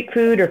street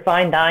food or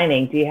fine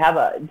dining? Do you have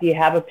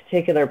a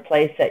particular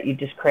place that you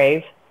just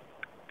crave?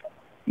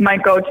 My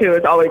go-to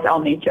is always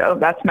El Nicho.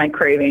 That's my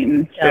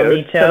craving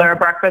food. So they're a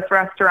breakfast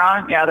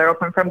restaurant. Yeah, they're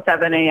open from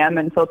 7 a.m.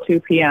 until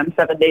 2 p.m.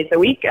 7 days a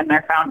week, and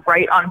they're found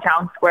right on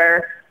Town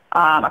Square,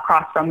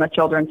 across from the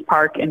Children's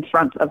Park in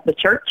front of the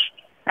church.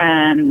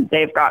 And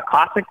they've got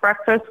classic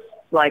breakfasts,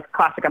 like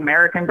classic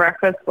American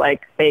breakfast,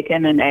 like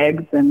bacon and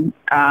eggs and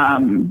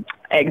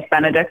eggs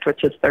Benedict,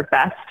 which is their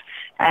best.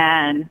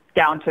 and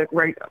down to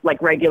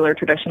regular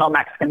traditional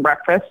Mexican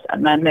breakfast.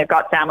 And then they've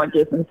got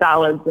sandwiches and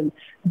salads and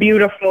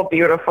beautiful,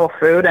 beautiful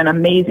food and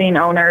amazing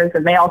owners.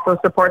 And they also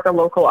support the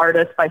local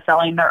artists by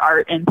selling their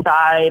art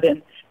inside.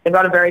 And they've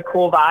got a very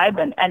cool vibe.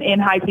 And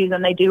in high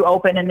season, they do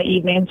open in the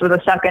evenings with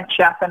a second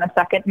chef and a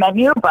second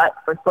menu. But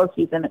for slow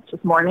season, it's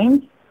just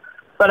mornings.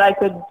 But I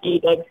could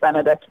eat eggs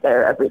Benedict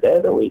there every day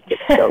of the week.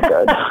 It's so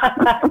good.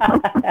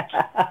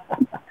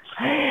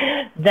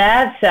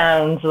 That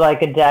sounds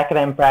like a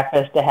decadent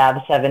breakfast to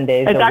have 7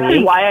 days a week. It's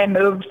actually why I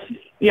moved.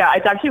 Yeah,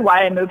 it's actually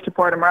why I moved to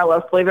Puerto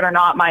Morelos. Believe it or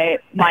not, my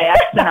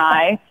ex and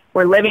I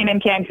were living in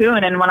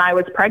Cancun, and when I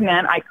was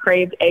pregnant, I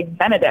craved eggs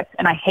Benedict,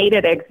 and I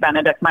hated eggs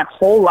Benedict my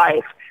whole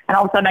life. And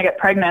all of a sudden, I get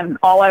pregnant, and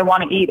all I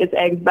want to eat is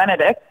eggs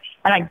Benedict.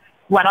 And I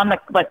went on the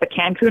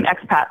Cancun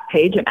expat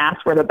page and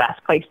asked where the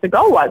best place to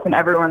go was, and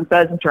everyone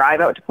says drive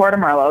out to Puerto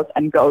Morelos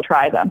and go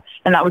try them.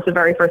 And that was the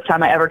very first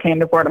time I ever came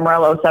to Puerto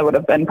Morelos. I would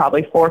have been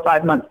probably 4 or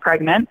 5 months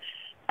pregnant,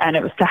 and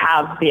it was to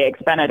have the eggs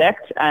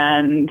Benedict.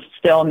 And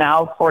still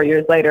now, 4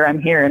 years later,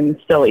 I'm here and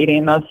still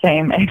eating those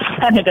same eggs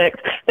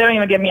Benedict. They don't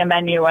even give me a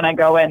menu when I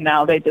go in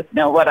now. They just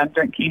know what I'm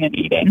drinking and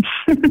eating.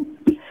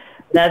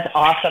 That's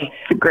awesome.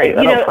 It's a great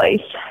little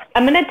place.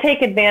 I'm going to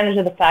take advantage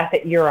of the fact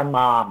that you're a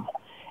mom.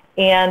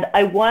 And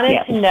I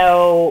wanted to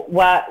know,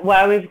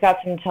 while we've got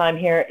some time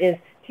here, is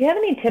do you have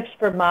any tips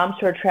for moms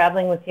who are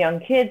traveling with young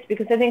kids?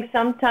 Because I think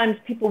sometimes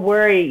people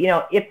worry,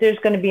 if there's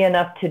going to be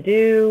enough to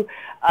do,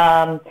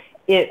 are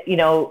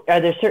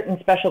there certain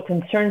special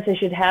concerns they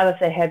should have if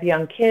they have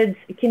young kids?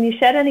 Can you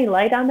shed any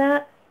light on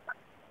that?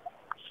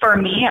 For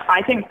me,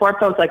 I think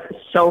Puerto's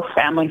so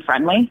family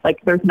friendly.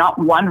 There's not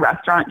one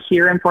restaurant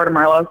here in Puerto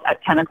Morelos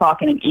at 10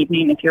 o'clock in an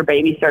evening if your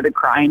baby started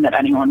crying that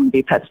anyone would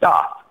be pissed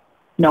off.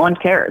 No one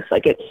cares.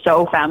 It's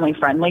so family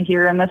friendly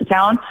here in this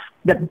town.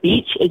 The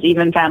beach is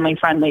even family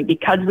friendly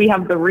because we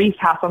have the reef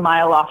half a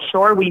mile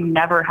offshore. We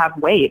never have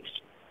waves.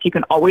 You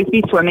can always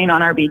be swimming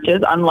on our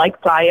beaches,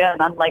 unlike Playa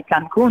and unlike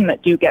Cancun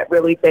that do get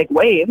really big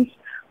waves.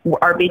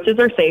 Our beaches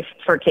are safe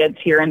for kids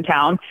here in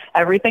town.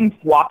 Everything's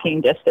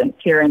walking distance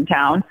here in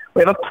town.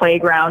 We have a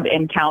playground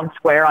in town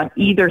square. On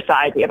either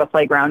side, we have a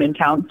playground in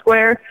town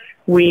square.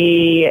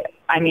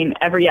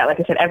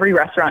 Every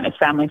restaurant is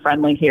family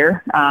friendly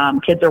here.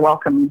 Kids are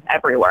welcome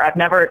everywhere. I've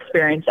never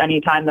experienced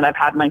any time that I've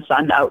had my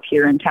son out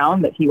here in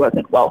town that he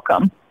wasn't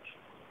welcome.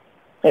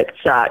 It's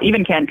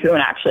even Cancun,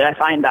 actually. I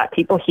find that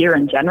people here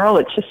in general,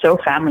 it's just so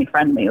family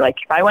friendly. If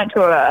I went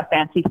to a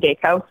fancy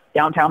steakhouse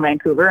downtown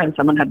Vancouver and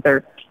someone had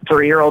their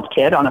 3-year-old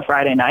kid on a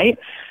Friday night,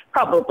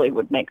 probably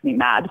would make me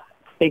mad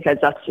because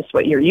that's just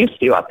what you're used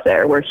to up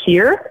there. Where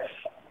here,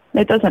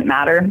 it doesn't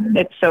matter.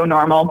 It's so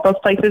normal. Those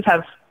places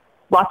have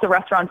lots of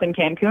restaurants in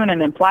Cancun,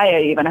 and in Playa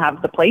even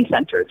have the play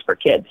centers for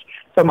kids.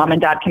 So mom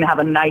and dad can have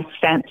a nice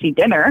fancy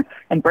dinner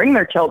and bring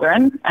their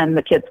children, and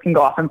the kids can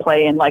go off and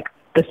play in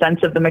the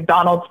sense of the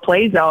McDonald's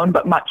play zone,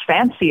 but much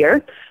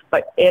fancier.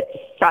 But it's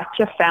such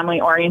a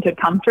family-oriented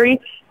country,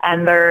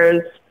 and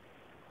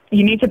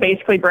you need to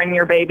basically bring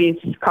your baby's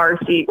car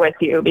seat with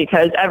you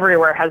because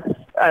everywhere has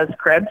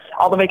cribs.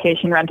 All the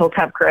vacation rentals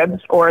have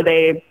cribs, or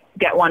they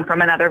get one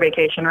from another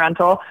vacation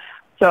rental.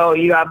 So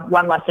you have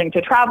one less thing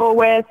to travel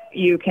with.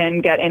 You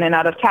can get in and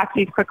out of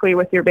taxis quickly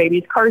with your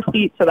baby's car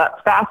seat, so that's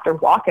fast, or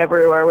walk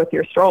everywhere with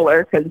your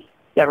stroller because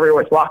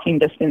everywhere's walking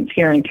distance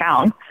here in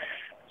town.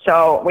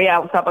 So we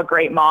also have a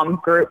great mom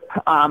group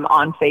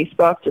on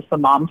Facebook, just the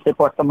Moms de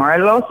Puerto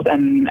Morelos,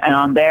 and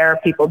on there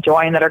people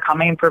join that are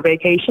coming for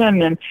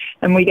vacation,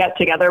 and we get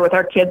together with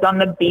our kids on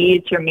the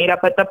beach or meet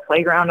up at the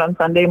playground on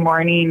Sunday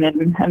morning,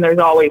 and there's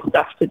always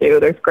stuff to do.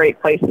 There's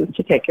great places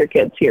to take your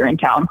kids here in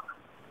town.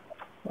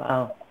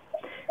 Wow.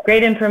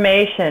 Great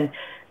information.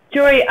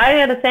 Jorie, I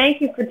got to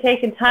thank you for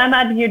taking time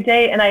out of your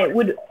day, and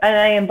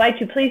I invite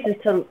you, please,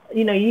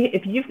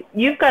 if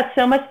you've got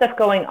so much stuff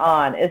going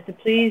on, is to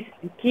please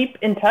keep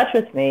in touch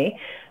with me,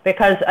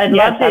 because I'd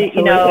love to,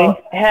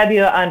 absolutely. Have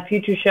you on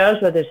future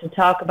shows, whether it's to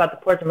talk about the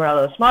Puerto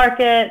Morelos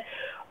Market,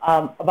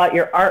 about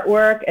your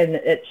artwork, and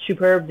it's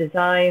Xuperb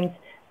Designs,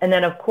 and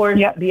then of course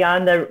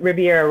beyond the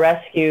Riviera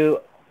Rescue,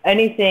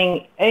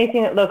 anything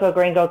that Loco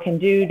Gringo can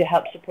do to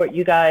help support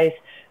you guys.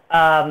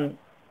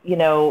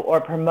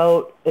 Or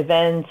promote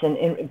events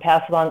and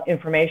pass along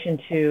information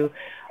to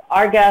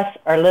our guests,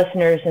 our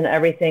listeners, and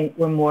everything,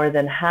 we're more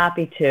than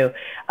happy to.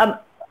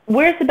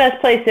 Where's the best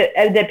place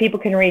that people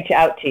can reach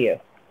out to you?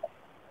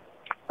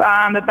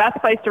 The best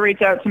place to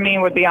reach out to me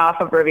would be off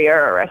of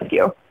Riviera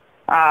Rescue.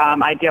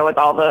 I deal with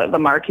all the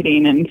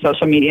marketing and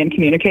social media and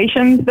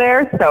communications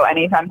there, so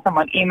anytime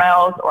someone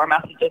emails or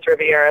messages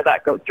Riviera,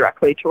 that goes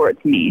directly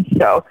towards me.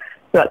 So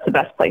that's the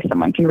best place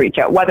someone can reach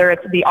out. Whether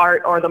it's the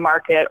art or the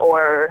market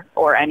or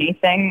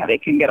anything, they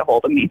can get a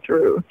hold of me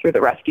through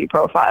the rescue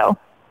profile.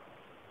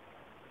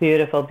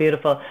 Beautiful,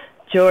 beautiful.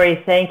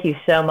 Jorie, thank you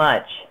so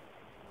much.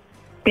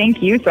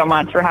 Thank you so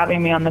much for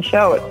having me on the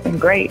show. It's been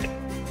great.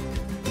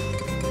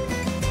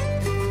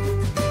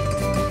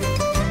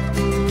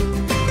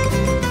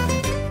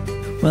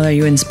 Well, are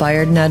you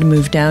inspired now to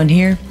move down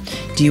here?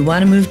 Do Do you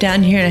want to move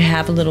down here and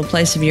have a little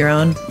place of your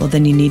own? Well,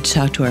 then you need to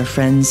talk to our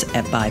friends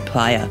at Buy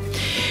Playa.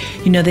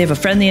 You know, they have a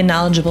friendly and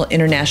knowledgeable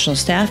international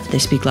staff. They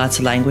speak lots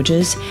of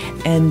languages,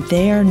 and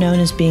they are known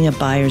as being a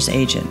buyer's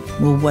agent.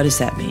 Well, what does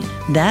that mean?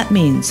 That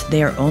means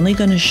they are only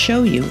going to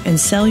show you and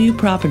sell you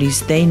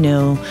properties they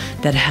know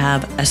that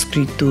have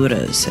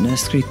escrituras. An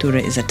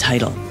escritura is a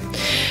title.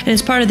 And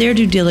it's part of their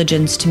due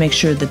diligence to make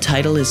sure the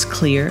title is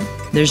clear,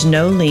 there's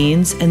no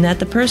liens, and that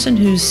the person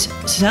who's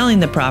selling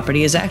the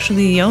property is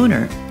actually the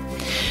owner.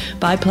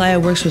 Buy Playa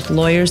works with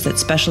lawyers that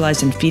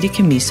specialize in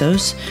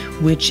fideicomisos,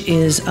 which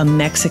is a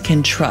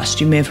Mexican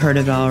trust. You may have heard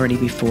of it already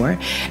before.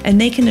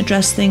 And they can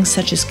address things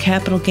such as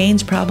capital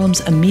gains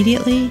problems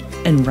immediately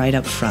and right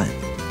up front,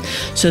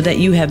 so that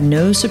you have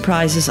no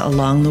surprises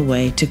along the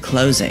way to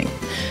closing.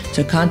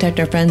 So contact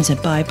our friends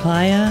at Buy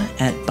Playa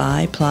at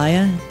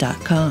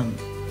buyplaya.com.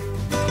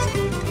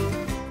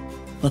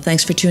 Well,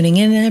 thanks for tuning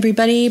in,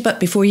 everybody. But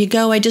before you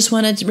go, I just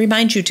wanted to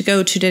remind you to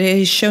go to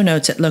today's show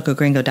notes at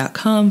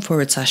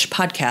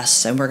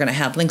locogringo.com/podcasts. And we're going to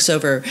have links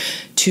over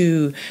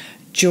to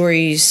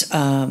Jorie's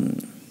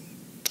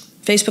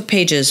Facebook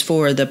pages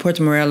for the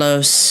Puerto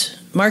Morelos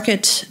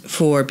Market,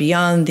 for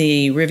Beyond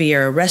the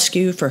Riviera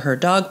Rescue, for her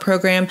dog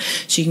program,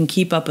 so you can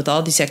keep up with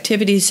all these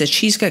activities that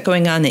she's got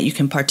going on that you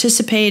can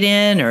participate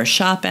in or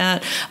shop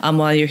at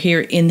while you're here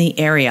in the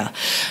area.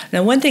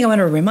 Now, one thing I want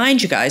to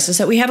remind you guys is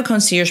that we have a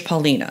concierge,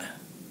 Paulina.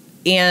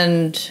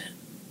 And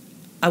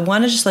I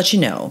want to just let you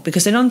know,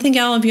 because I don't think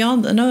all of y'all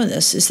know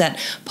this, is that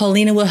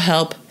Paulina will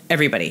help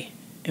everybody.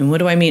 And what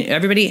do I mean?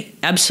 Everybody?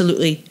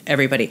 Absolutely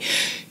everybody.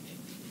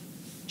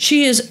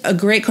 She is a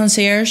great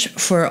concierge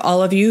for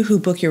all of you who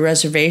book your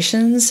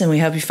reservations, and we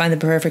help you find the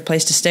perfect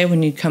place to stay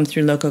when you come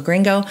through Loco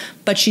Gringo.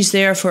 But she's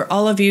there for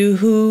all of you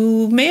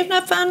who may have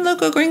not found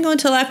Loco Gringo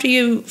until after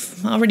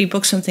you've already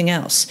booked something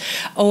else.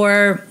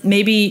 Or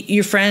maybe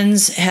your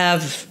friends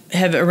have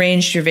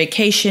arranged your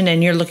vacation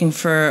and you're looking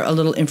for a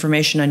little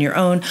information on your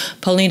own.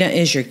 Paulina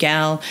is your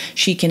gal.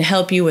 She can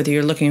help you whether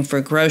you're looking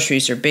for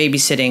groceries or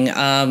babysitting,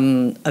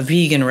 a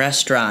vegan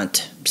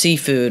restaurant,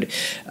 seafood,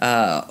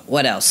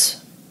 what else?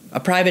 A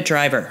private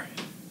driver,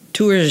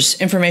 tours,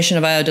 information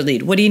of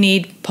Valladolid. What do you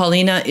need?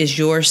 Paulina is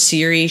your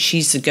Siri.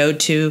 She's the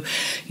go-to.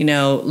 You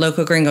know,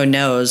 Loco Gringo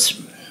knows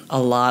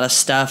a lot of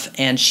stuff,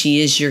 and she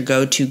is your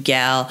go-to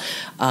gal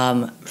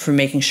for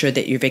making sure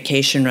that your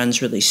vacation runs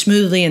really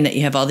smoothly and that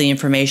you have all the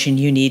information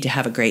you need to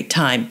have a great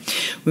time.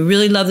 We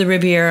really love the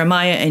Riviera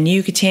Maya and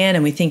Yucatan,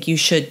 and we think you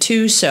should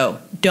too, so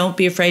don't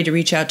be afraid to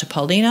reach out to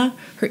Paulina.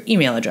 Her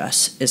email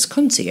address is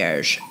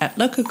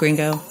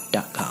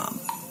concierge@locogringo.com.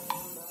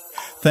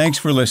 Thanks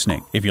for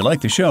listening. If you like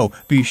the show,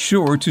 be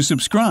sure to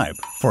subscribe.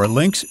 For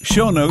links,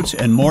 show notes,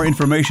 and more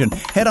information,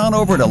 head on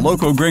over to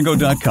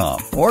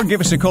locogringo.com or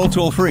give us a call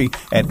toll-free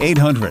at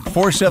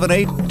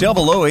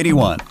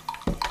 800-478-0081.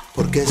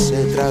 Porque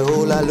se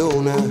tragó la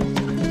luna,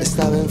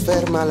 estaba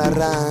enferma la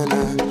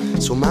rana.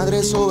 Su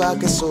madre soba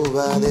que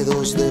soba,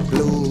 dedos de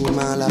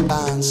pluma la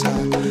panza.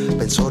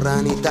 Pensó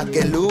ranita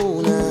que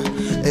luna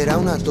era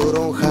una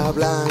toronja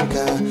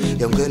blanca.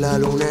 Y aunque la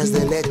luna es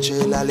de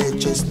leche, la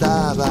leche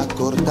estaba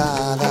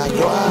cortada.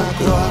 Croa,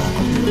 croa,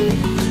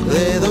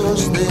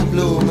 dedos de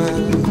pluma.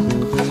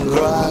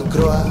 Croa,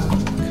 croa,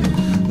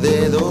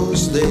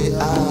 dedos de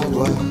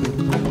agua.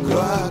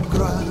 Croa,